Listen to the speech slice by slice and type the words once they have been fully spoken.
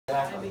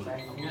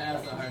I'm gonna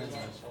ask the hardest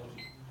question.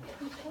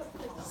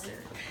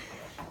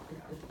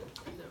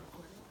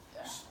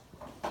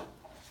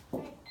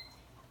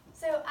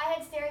 So I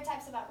had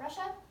stereotypes about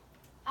Russia.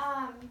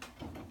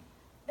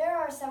 There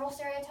are several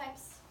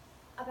stereotypes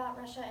about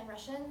Russia and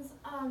Russians,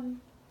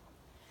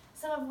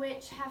 some of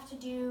which have to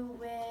do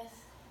with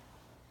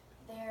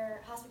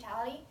their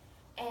hospitality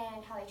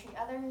and how they treat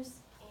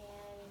others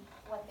and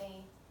what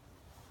they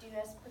do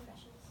as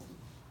professions.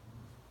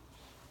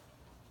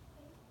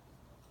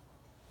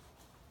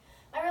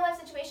 My real life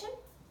situation,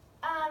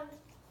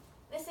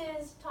 this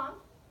is Tom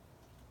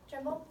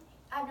Trimble.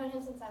 I've known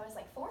him since I was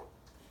like 4,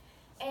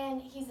 and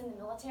he's in the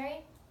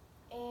military,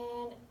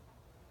 and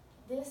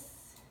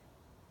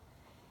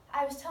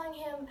I was telling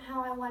him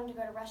how I wanted to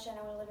go to Russia and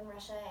I want to live in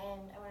Russia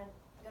and I want to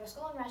go to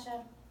school in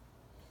Russia,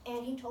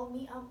 and he told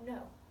me,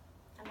 no,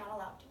 I'm not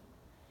allowed to.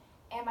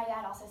 And my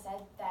dad also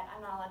said that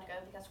I'm not allowed to go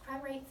because of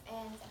crime rates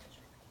and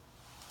sexual rates.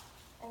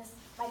 And this is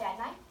my dad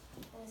and I,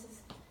 and this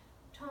is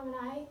Tom and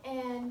I,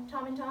 and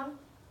Tom and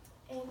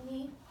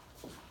me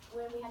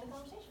when we had the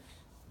conversation.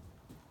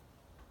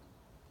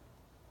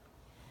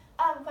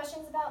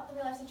 Questions about the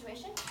real life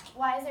situation.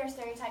 Why is there a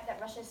stereotype that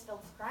Russia is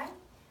filled with crime?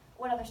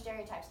 What other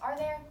stereotypes are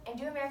there? And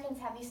do Americans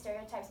have these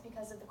stereotypes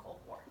because of the Cold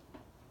War?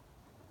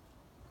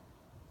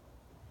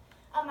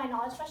 My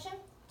knowledge question.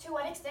 To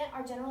what extent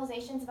are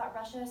generalizations about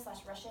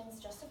Russia/Russians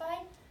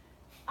justified?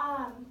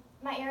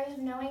 My areas of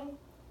knowing,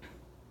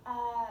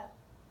 I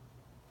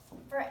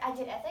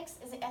did ethics.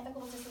 Is it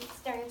ethical to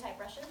stereotype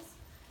Russians?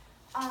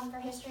 For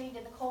history,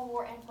 did the Cold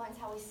War influence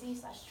how we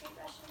see/treat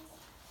Russians?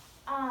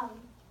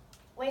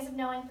 Ways of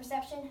knowing,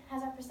 perception.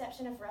 Has our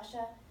perception of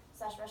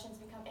Russia/Russians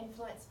become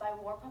influenced by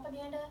war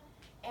propaganda?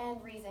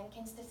 And reason.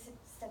 Can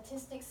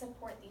statistics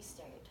support these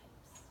stereotypes?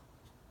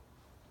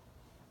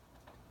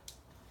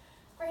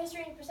 For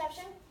history and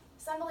perception,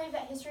 some believe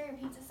that history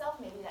repeats itself.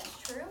 Maybe that's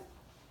true.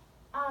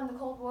 The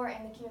Cold War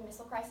and the Cuban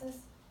Missile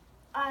Crisis.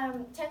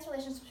 Tense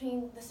relations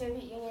between the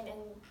Soviet Union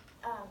and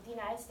the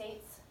United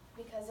States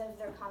because of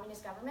their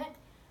communist government.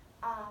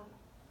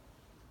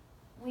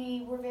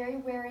 We were very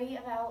wary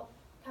about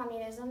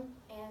communism,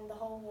 and the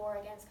whole war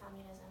against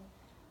communism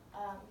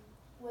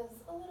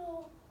was a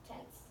little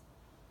tense.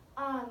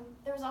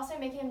 There was also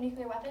making of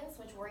nuclear weapons,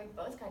 which worried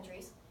both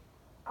countries.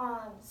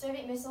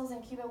 Soviet missiles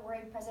in Cuba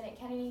worried President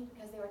Kennedy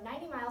because they were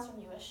 90 miles from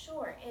U.S.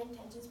 shore, and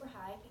tensions were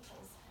high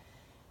because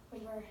we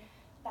were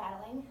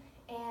battling,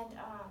 and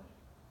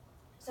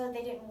so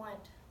they didn't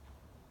want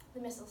the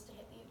missiles to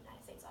hit the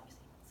United States,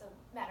 obviously. So,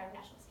 matter of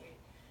national security.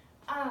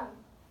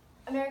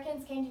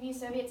 Americans came to view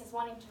Soviets as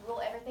wanting to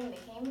rule everything they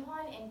came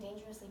upon and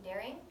dangerously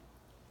daring.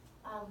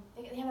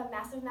 They have a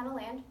massive amount of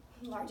land,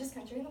 largest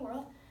country in the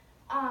world.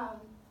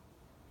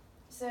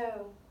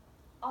 So,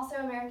 also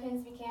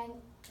Americans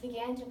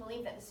began to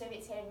believe that the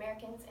Soviets hated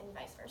Americans and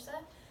vice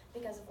versa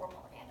because of war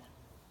propaganda.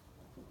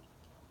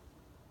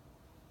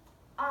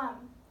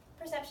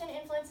 Perception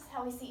influences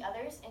how we see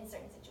others in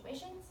certain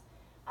situations.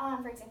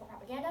 For example,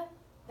 propaganda.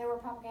 There were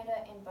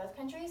propaganda in both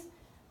countries.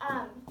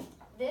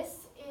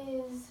 This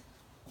is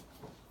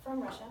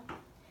from Russia,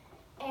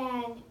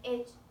 and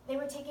they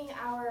were taking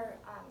our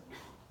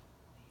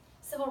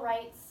civil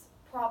rights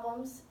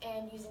problems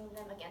and using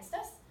them against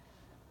us.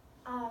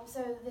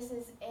 So this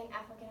is an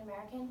African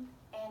American,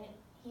 and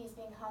he's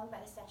being hung by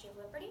the Statue of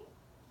Liberty.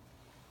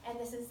 And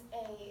this is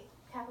a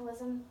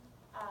capitalism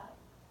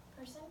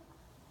person,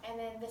 and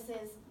then this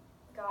is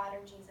God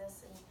or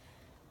Jesus and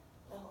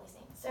the Holy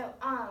Saints. So,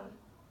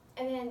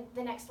 and then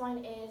the next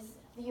one is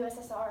the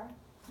USSR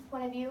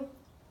point of view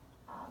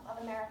of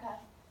America.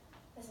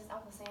 This is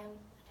Uncle Sam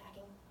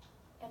attacking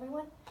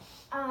everyone.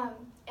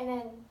 And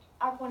then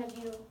our point of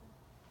view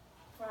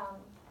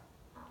from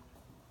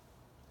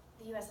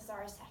the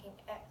USSR is attacking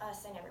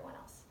us and everyone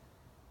else.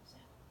 So,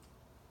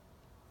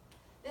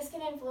 this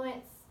can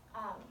influence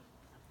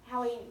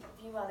how we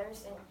view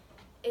others, and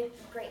it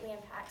greatly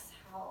impacts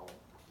how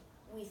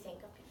we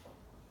think of people.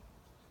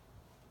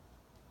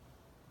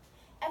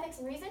 Ethics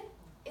and reason.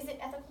 Is it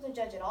ethical to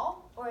judge at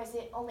all, or is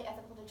it only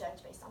ethical to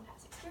judge based on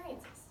past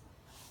experiences?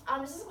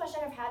 This is a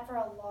question I've had for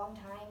a long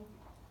time.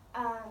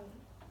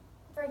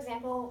 For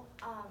example,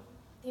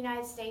 the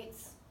United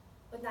States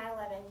with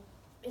 9/11,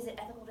 is it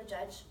ethical to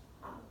judge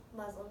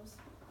Muslims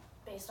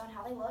based on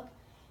how they look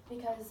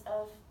because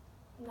of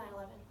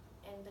 9/11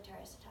 and the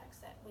terrorist attacks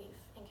that we've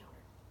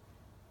encountered?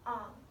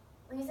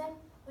 Reason.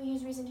 We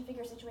use reason to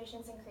figure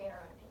situations and create our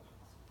own opinions.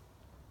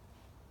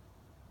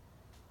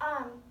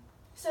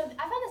 So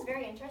I found this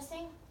very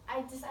interesting.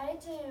 I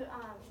decided to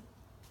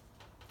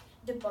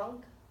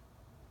debunk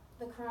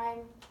the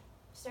crime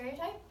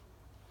stereotype.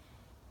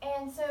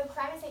 And so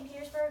crime in St.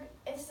 Petersburg,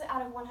 this is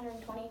out of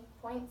 120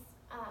 points.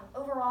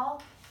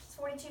 Overall, it's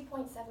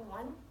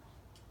 42.71,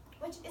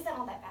 which isn't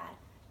all that bad.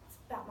 It's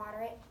about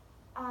moderate.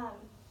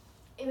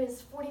 It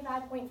was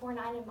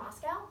 45.49 in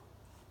Moscow.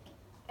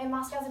 And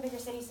Moscow's a bigger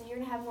city, so you're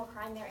going to have more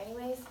crime there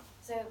anyways,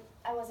 so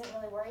I wasn't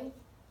really worried.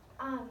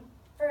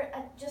 For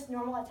just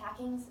normal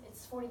attackings,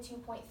 it's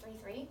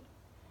 42.33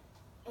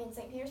 in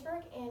St.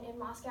 Petersburg, and in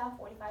Moscow,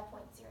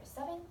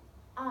 45.07.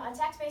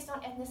 Attacks based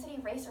on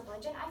ethnicity, race, or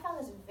religion. I found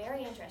this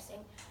very interesting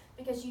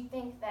because you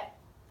think that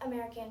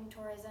American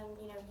tourism,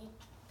 you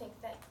think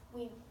that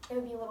they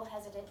would be a little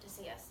hesitant to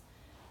see us.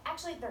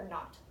 Actually, they're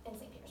not in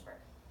St. Petersburg.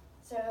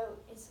 So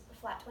it's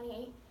flat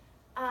 28.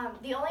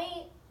 The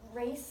only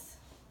race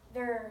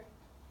they're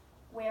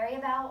wary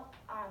about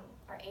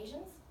are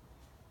Asians.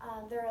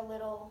 They're a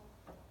little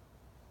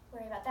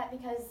worried about that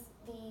because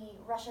the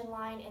Russian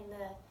line and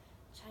the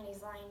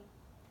Chinese line,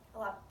 a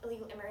lot of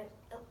illegal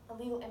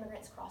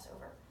immigrants cross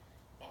over,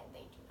 and they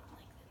do not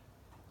like them.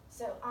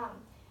 So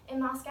in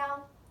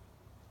Moscow,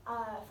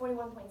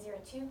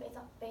 41.02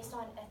 based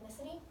on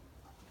ethnicity.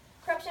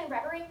 Corruption and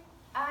bribery,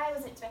 I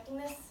was expecting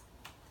this.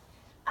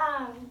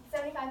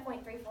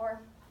 75.34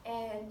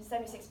 and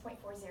 76.40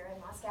 in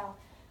Moscow.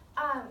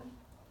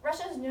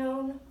 Russia is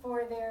known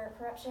for their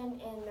corruption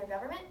in their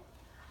government,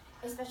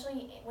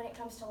 especially when it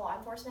comes to law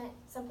enforcement.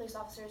 Some police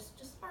officers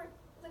just aren't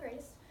the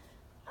greatest.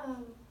 So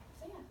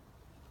yeah.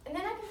 And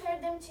then I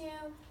compared them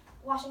to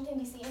Washington,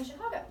 D.C. and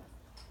Chicago.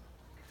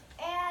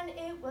 And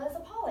it was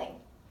appalling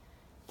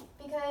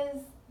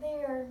because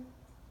they're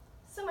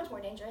so much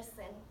more dangerous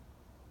than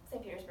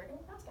St. Petersburg and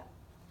Moscow.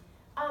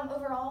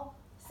 Overall,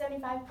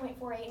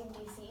 75.48 in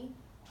D.C.,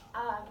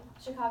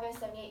 Chicago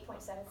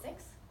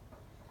 78.76,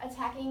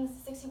 attacking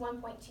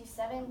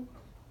 61.27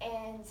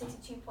 and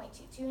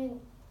 62.22 in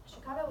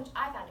Chicago, which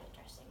I found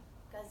interesting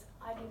because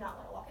I do not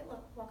want to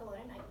walk alone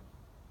at night.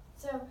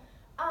 So,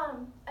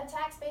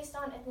 attacks based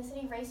on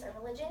ethnicity, race, or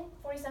religion,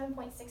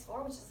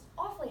 47.64, which is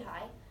awfully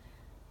high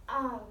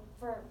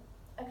for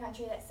a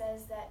country that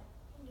says that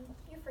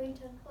you're free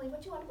to believe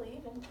what you want to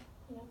believe, and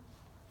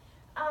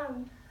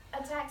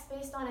attacks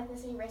based on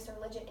ethnicity, race, or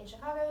religion in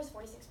Chicago is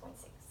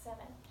 46.67.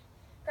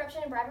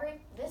 Corruption and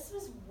bribery, this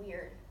was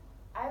weird.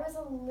 I was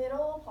a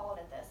little appalled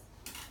at this.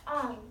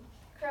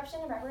 Corruption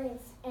and bribery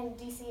in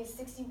DC is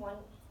 61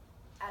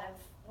 out of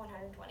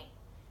 120,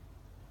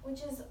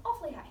 which is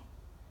awfully high.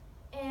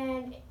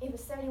 And it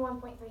was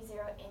 71.30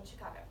 in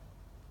Chicago.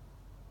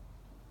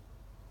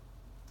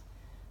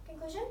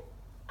 Conclusion,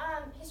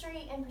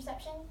 history and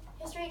perception.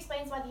 History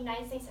explains why the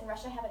United States and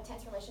Russia have a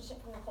tense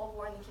relationship from the Cold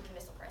War and the Cuban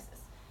Missile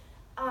Crisis.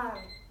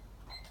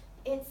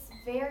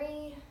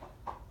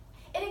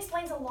 It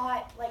explains a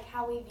lot, like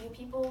how we view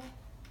people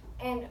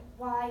and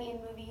why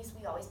in movies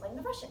we always blame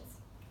the Russians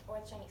or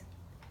the Chinese.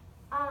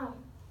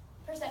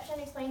 Perception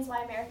explains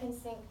why Americans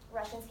think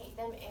Russians hate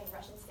them and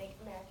Russians think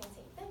Americans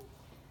hate them.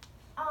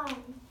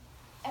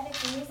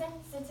 Ethics and reason.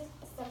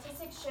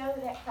 Statistics show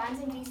that crimes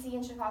in DC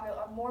and Chicago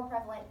are more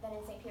prevalent than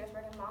in St.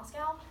 Petersburg and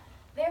Moscow.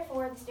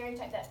 Therefore, the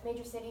stereotype that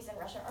major cities in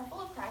Russia are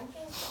full of crime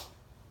is wrong,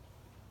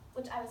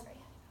 which I was very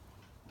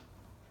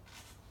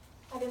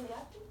happy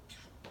about.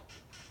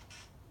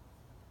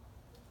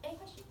 Any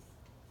questions?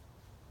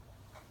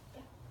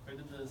 Yeah. Where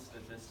did the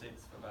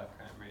statistics about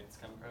crime rates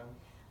come from?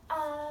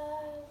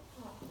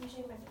 Let me show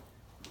you my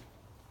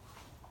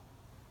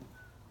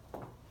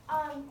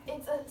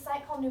it's a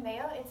site called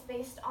Numeo. It's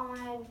based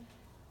on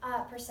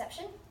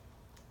perception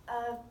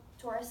of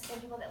tourists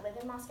and people that live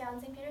in Moscow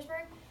and St.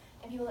 Petersburg,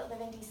 and people that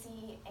live in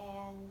DC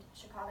and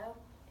Chicago.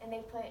 And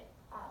they put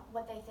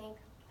what they think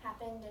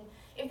happened, and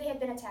if they had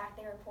been attacked,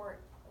 they report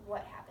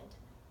what happened to them.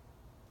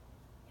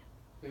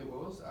 Wait, I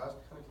was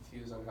kind of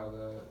confused on how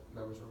the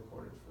numbers were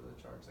recorded for the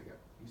charts. Like,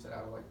 you said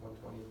out of like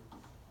 120.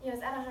 Yeah, it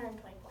was at 120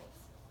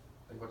 points.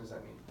 Like, what does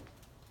that mean?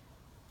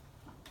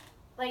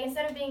 Like,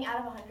 instead of being out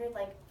of 100,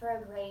 like for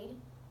a grade,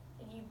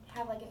 if you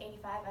have like an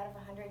 85 out of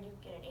 100, you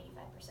get an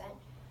 85%.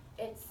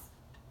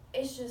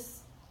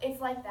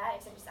 It's like that,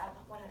 except it's out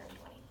of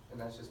 120.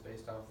 And that's just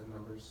based off the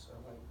numbers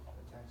of like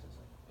the taxes.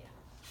 Yeah.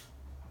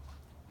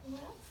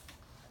 Anyone else?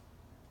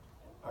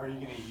 Are you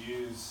going to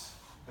use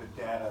the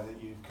data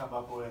that you've come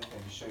up with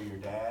and show your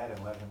dad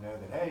and let him know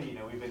that, hey,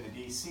 we've been to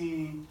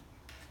DC,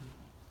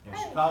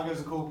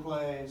 Chicago's a cool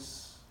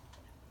place?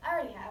 I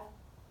already have.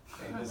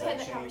 And does that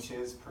change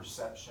his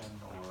perception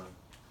or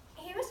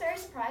He was very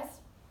surprised.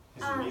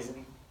 his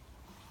reasoning?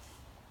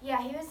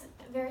 Yeah, he was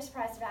very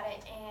surprised about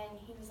it, and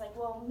he was like,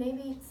 well,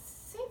 maybe it's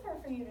safer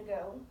for you to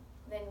go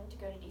than to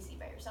go to DC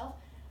by yourself.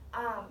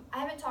 I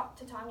haven't talked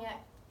to Tom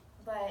yet,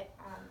 but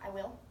I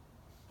will,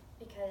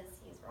 because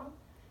he's wrong.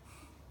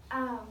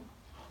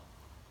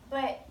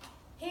 But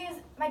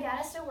my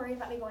dad is still worried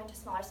about me going to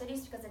smaller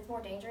cities because it's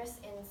more dangerous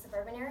in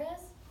suburban areas.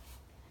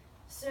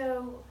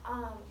 So,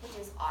 which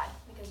is odd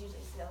because usually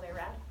it's the other way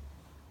around.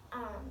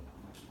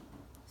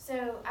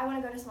 So I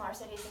want to go to smaller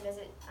cities and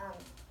visit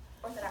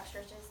Orthodox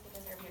churches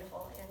because they're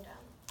beautiful, and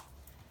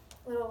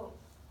little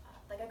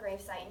like a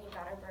grave site in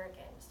Yekaterinburg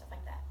and stuff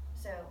like that.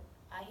 So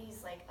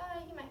he's like,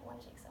 you might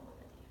want to take someone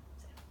with you.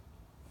 So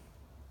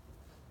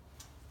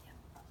yeah.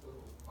 So,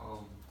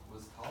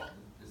 is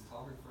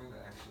Tom referring to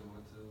actually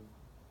went to,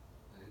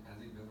 has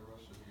he been to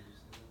Russia? Did you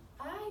say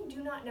that? I do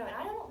not know, and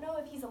I don't know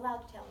if he's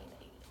allowed to tell me that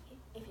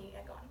if he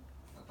had gone.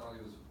 I thought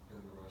he was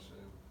been to Russia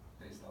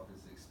based off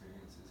his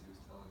experiences. He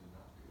was telling you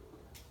not to go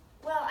there.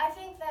 Well, I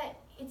think that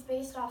it's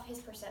based off his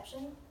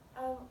perception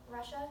of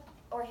Russia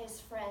or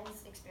his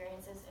friends'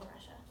 experiences in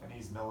Russia. And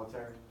he's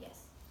military?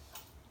 Yes.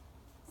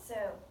 So,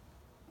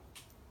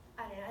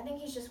 I don't know, I think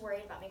he's just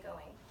worried about me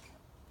going.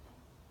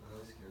 Well,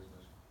 that scares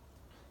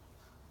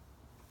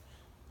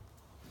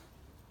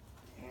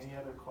me. Any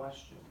other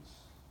questions?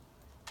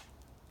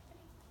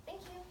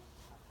 Thank you.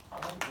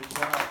 All right, good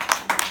job.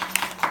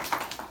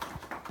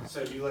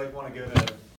 So do you like wanna go to